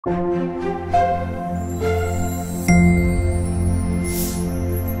Looks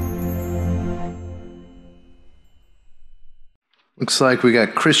like we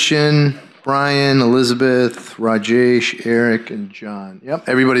got Christian, Brian, Elizabeth, Rajesh, Eric, and John. Yep,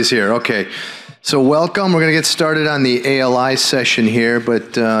 everybody's here. Okay, so welcome. We're going to get started on the ALI session here,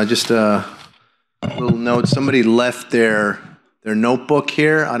 but just a little note. Somebody left their notebook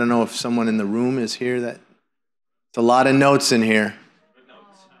here. I don't know if someone in the room is here. It's a lot of notes in here.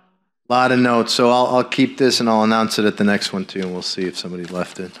 A lot of notes. So I'll keep this and I'll announce it at the next one too, and we'll see if somebody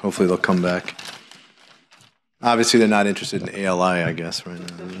left it. Hopefully they'll come back. Obviously, they're not interested in ALI, I guess, right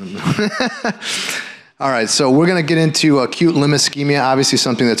now. All right, so we're going to get into acute limb ischemia, obviously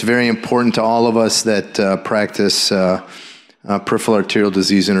something that's very important to all of us that practice peripheral arterial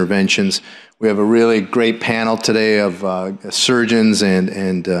disease interventions. We have a really great panel today of surgeons and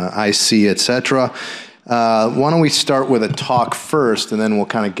IC, et cetera. Why don't we start with a talk first, and then we'll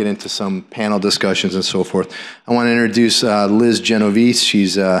kind of get into some panel discussions and so forth. I want to introduce Liz Genovese.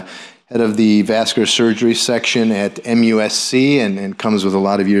 She's head of the vascular surgery section at MUSC and comes with a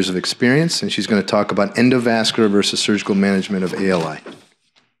lot of years of experience. And she's going to talk about endovascular versus surgical management of ALI.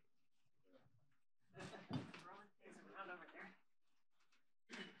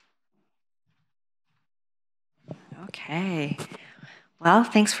 Okay. Well,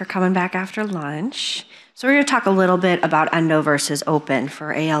 thanks for coming back after lunch. So we're going to talk a little bit about endo versus open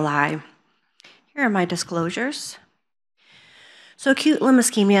for ALI. Here are my disclosures. So acute limb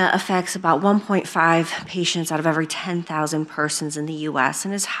ischemia affects about 1.5 patients out of every 10,000 persons in the US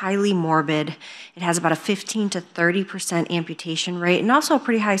and is highly morbid. It has about a 15 to 30% amputation rate and also a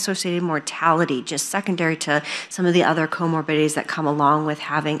pretty high associated mortality, just secondary to some of the other comorbidities that come along with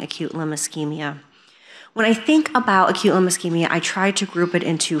having acute limb ischemia. When I think about acute limb ischemia, I try to group it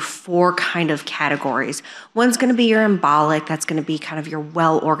into four kind of categories. One's going to be your embolic. That's going to be kind of your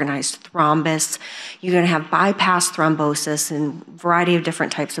well-organized thrombus. You're going to have bypass thrombosis and a variety of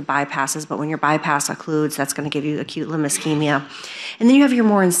different types of bypasses, but when your bypass occludes, that's going to give you acute limb ischemia. And then you have your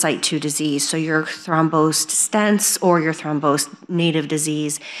more in situ disease, so your thrombosed stents or your thrombosed native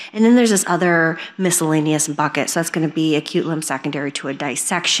disease. And then there's this other miscellaneous bucket, so that's going to be acute limb secondary to a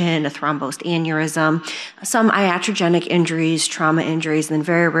dissection, a thrombosed aneurysm, some iatrogenic injuries, trauma injuries, and then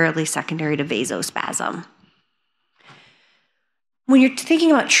very rarely secondary to vasospasm. When you're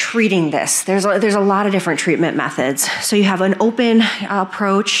thinking about treating this, there's a lot of different treatment methods. So you have an open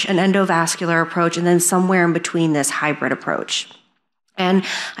approach, an endovascular approach, and then somewhere in between this hybrid approach. And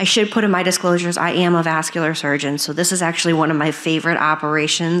I should put in my disclosures, I am a vascular surgeon, so this is actually one of my favorite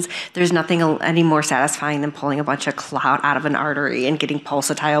operations. There's nothing any more satisfying than pulling a bunch of clot out of an artery and getting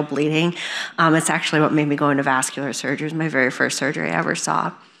pulsatile bleeding. It's actually what made me go into vascular surgery. It was my very first surgery I ever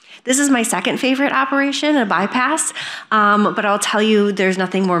saw. This is my second favorite operation, a bypass, but I'll tell you there's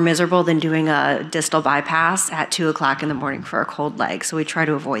nothing more miserable than doing a distal bypass at 2 o'clock in the morning for a cold leg, so we try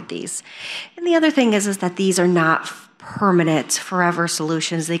to avoid these. And the other thing is that these are not permanent, forever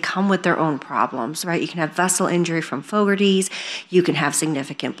solutions. They come with their own problems, right? You can have vessel injury from Fogarty's, you can have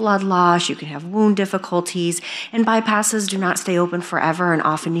significant blood loss, you can have wound difficulties, and bypasses do not stay open forever and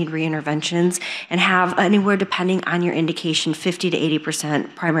often need reinterventions and have anywhere, depending on your indication, 50 to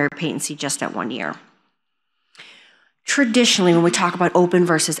 80% primary patency just at 1 year. Traditionally, when we talk about open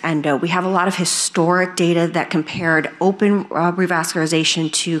versus endo, we have a lot of historic data that compared open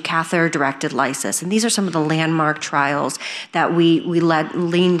revascularization to catheter-directed lysis. And these are some of the landmark trials that we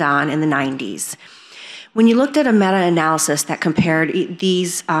leaned on in the 90s. When you looked at a meta-analysis that compared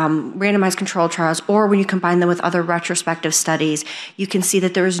these randomized controlled trials, or when you combine them with other retrospective studies, you can see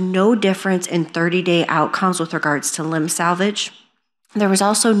that there is no difference in 30-day outcomes with regards to limb salvage. There was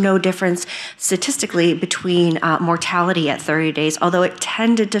also no difference statistically between mortality at 30 days, although it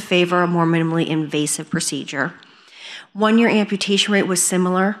tended to favor a more minimally invasive procedure. 1 year amputation rate was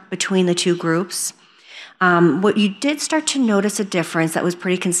similar between the two groups. What you did start to notice a difference that was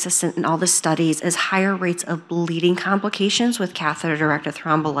pretty consistent in all the studies is higher rates of bleeding complications with catheter-directed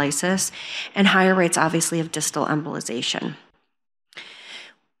thrombolysis and higher rates, obviously, of distal embolization.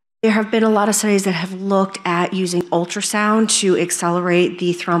 There have been a lot of studies that have looked at using ultrasound to accelerate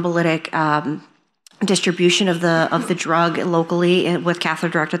the thrombolytic distribution of the drug locally with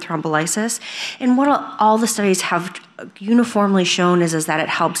catheter-directed thrombolysis. And what all the studies have uniformly shown is that it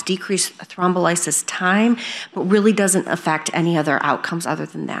helps decrease thrombolysis time, but really doesn't affect any other outcomes other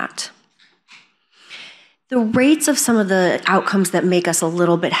than that. The rates of some of the outcomes that make us a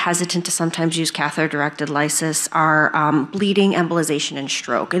little bit hesitant to sometimes use catheter-directed lysis are bleeding, embolization, and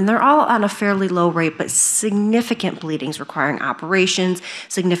stroke. And they're all on a fairly low rate, but significant bleedings requiring operations,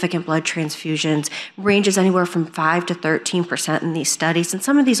 significant blood transfusions, ranges anywhere from 5 to 13% in these studies. And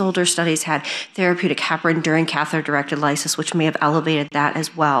some of these older studies had therapeutic heparin during catheter-directed lysis, which may have elevated that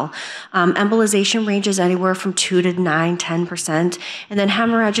as well. Embolization ranges anywhere from 2 to 9, 10%. And then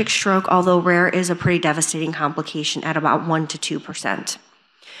hemorrhagic stroke, although rare, is a pretty devastating complication at about 1 to 2%.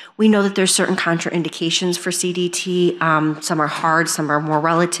 We know that there's certain contraindications for CDT. Some are hard, some are more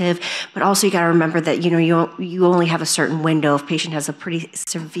relative, but also you got to remember that you only have a certain window. If a patient has a pretty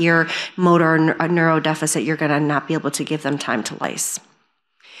severe motor or neuro deficit, you're going to not be able to give them time to lyse.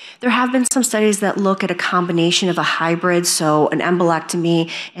 There have been some studies that look at a combination of a hybrid, so an embolectomy,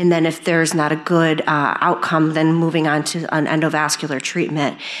 and then if there's not a good outcome, then moving on to an endovascular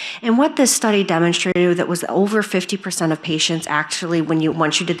treatment. And what this study demonstrated that was over 50% of patients actually,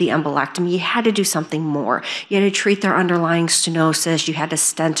 once you did the embolectomy, you had to do something more. You had to treat their underlying stenosis, you had to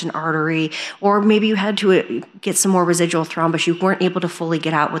stent an artery, or maybe you had to get some more residual thrombus. You weren't able to fully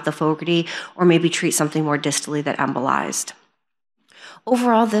get out with the Fogarty, or maybe treat something more distally that embolized.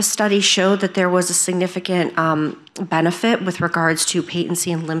 Overall, this study showed that there was a significant benefit with regards to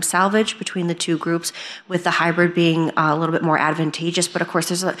patency and limb salvage between the two groups, with the hybrid being a little bit more advantageous. But of course,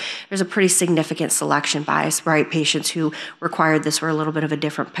 there's a pretty significant selection bias, right? Patients who required this were a little bit of a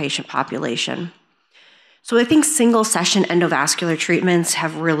different patient population. So I think single session endovascular treatments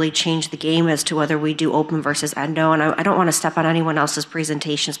have really changed the game as to whether we do open versus endo. And I don't want to step on anyone else's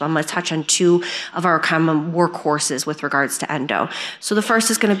presentations, but I'm going to touch on two of our common workhorses with regards to endo. So the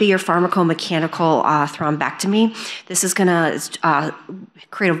first is going to be your pharmacomechanical thrombectomy. This is going to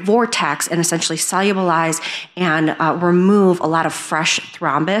create a vortex and essentially solubilize and remove a lot of fresh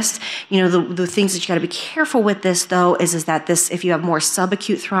thrombus. The things that you got to be careful with this, though, is that if you have more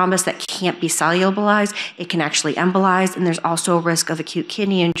subacute thrombus that can't be solubilized, it can actually embolize, and there's also a risk of acute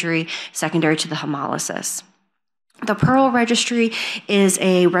kidney injury secondary to the hemolysis. The Pearl registry is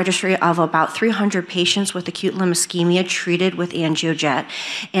a registry of about 300 patients with acute limb ischemia treated with angiojet.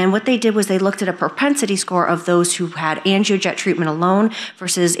 And what they did was they looked at a propensity score of those who had angiojet treatment alone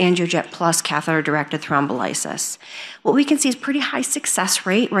versus angiojet plus catheter-directed thrombolysis. What we can see is pretty high success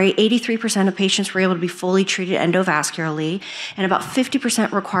rate, right? 83% of patients were able to be fully treated endovascularly, and about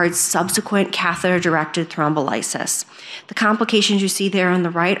 50% required subsequent catheter-directed thrombolysis. The complications you see there on the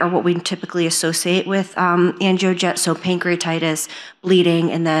right are what we typically associate with angiojet, so pancreatitis,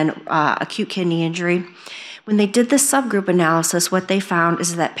 bleeding, and then acute kidney injury. When they did the subgroup analysis, what they found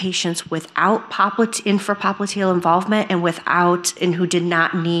is that patients without infrapopliteal involvement and who did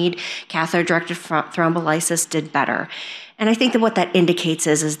not need catheter-directed thrombolysis did better. And I think that what that indicates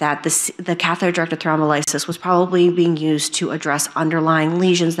is that the catheter-directed thrombolysis was probably being used to address underlying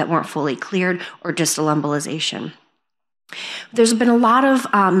lesions that weren't fully cleared or distal embolization. There's been a lot of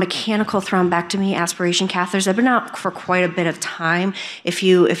mechanical thrombectomy aspiration catheters that have been out for quite a bit of time. If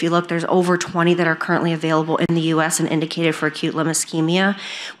you look, there's over 20 that are currently available in the US and indicated for acute limb ischemia.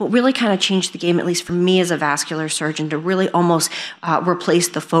 What really kind of changed the game, at least for me as a vascular surgeon, to really almost replace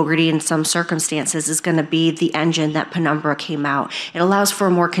the Fogarty in some circumstances is going to be the engine that Penumbra came out. It allows for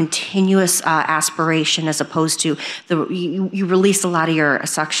a more continuous aspiration as opposed to you release a lot of your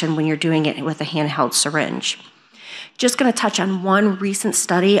suction when you're doing it with a handheld syringe. Just going to touch on one recent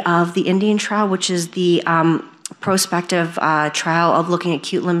study of the Indian trial, which is the prospective trial of looking at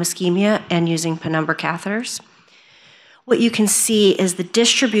acute limb ischemia and using Penumbra catheters. What you can see is the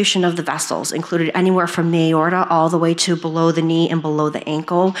distribution of the vessels, included anywhere from the aorta all the way to below the knee and below the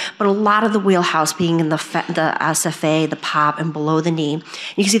ankle, but a lot of the wheelhouse being in the SFA, the POP, and below the knee. And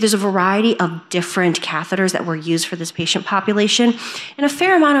you can see there's a variety of different catheters that were used for this patient population, and a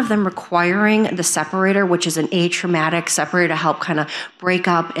fair amount of them requiring the separator, which is an atraumatic separator to help kind of break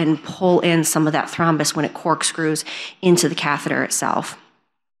up and pull in some of that thrombus when it corkscrews into the catheter itself.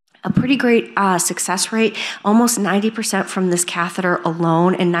 A pretty great success rate, almost 90% from this catheter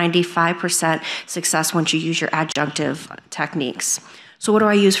alone and 95% success once you use your adjunctive techniques. So what do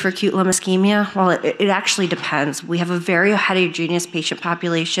I use for acute limb ischemia? Well, it actually depends. We have a very heterogeneous patient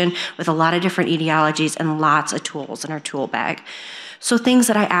population with a lot of different etiologies and lots of tools in our tool bag. So things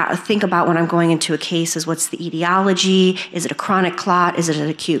that I think about when I'm going into a case is what's the etiology? Is it a chronic clot? Is it an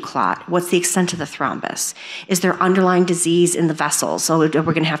acute clot? What's the extent of the thrombus? Is there underlying disease in the vessels? So we're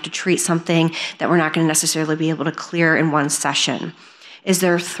going to have to treat something that we're not going to necessarily be able to clear in one session. Is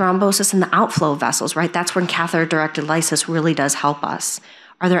there thrombosis in the outflow vessels, right? That's when catheter-directed lysis really does help us.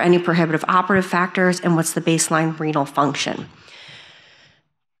 Are there any prohibitive operative factors, and what's the baseline renal function?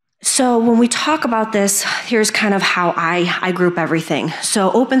 So when we talk about this, here's kind of how I group everything.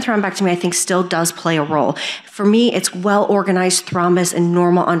 So open thrombectomy, I think, still does play a role. For me, it's well-organized thrombus in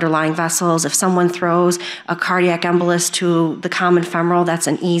normal underlying vessels. If someone throws a cardiac embolus to the common femoral, that's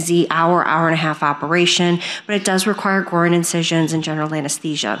an easy hour and a half operation, but it does require groin incisions and general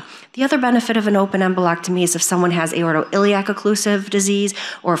anesthesia. The other benefit of an open embolectomy is if someone has aortoiliac occlusive disease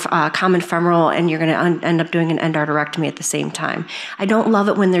or common femoral, and you're going to end up doing an endarterectomy at the same time. I don't love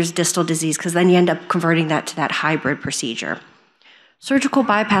it when there's distal disease because then you end up converting that to that hybrid procedure. Surgical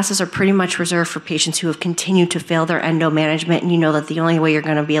bypasses are pretty much reserved for patients who have continued to fail their endo management, and you know that the only way you're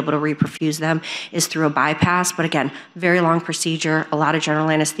going to be able to reperfuse them is through a bypass. But again, very long procedure, a lot of general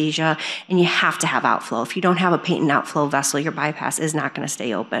anesthesia, and you have to have outflow. If you don't have a patent outflow vessel, your bypass is not going to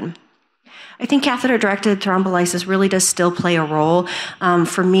stay open. I think catheter-directed thrombolysis really does still play a role.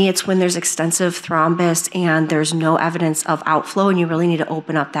 For me, it's when there's extensive thrombus and there's no evidence of outflow, and you really need to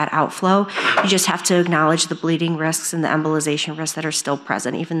open up that outflow. You just have to acknowledge the bleeding risks and the embolization risks that are still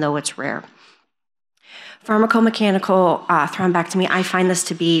present, even though it's rare. Pharmacomechanical thrombectomy, I find this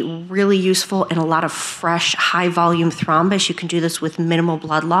to be really useful in a lot of fresh, high-volume thrombus. You can do this with minimal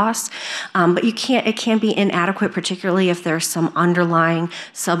blood loss, but it can be inadequate, particularly if there's some underlying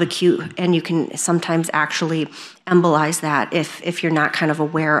subacute, and you can sometimes actually embolize that if you're not kind of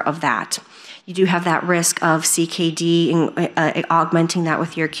aware of that. You do have that risk of CKD and augmenting that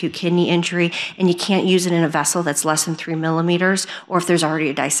with your acute kidney injury, and you can't use it in a vessel that's less than 3 millimeters, or if there's already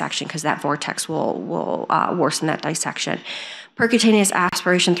a dissection, because that vortex will worsen that dissection. Percutaneous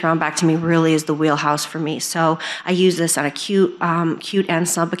aspiration thrombectomy really is the wheelhouse for me. So I use this on acute and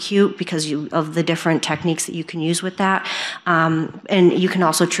subacute because of the different techniques that you can use with that. And you can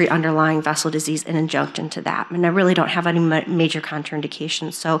also treat underlying vessel disease in injunction to that. And I really don't have any major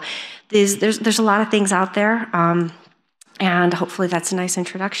contraindications. So there's a lot of things out there. And hopefully that's a nice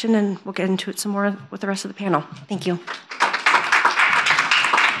introduction, and we'll get into it some more with the rest of the panel. Thank you.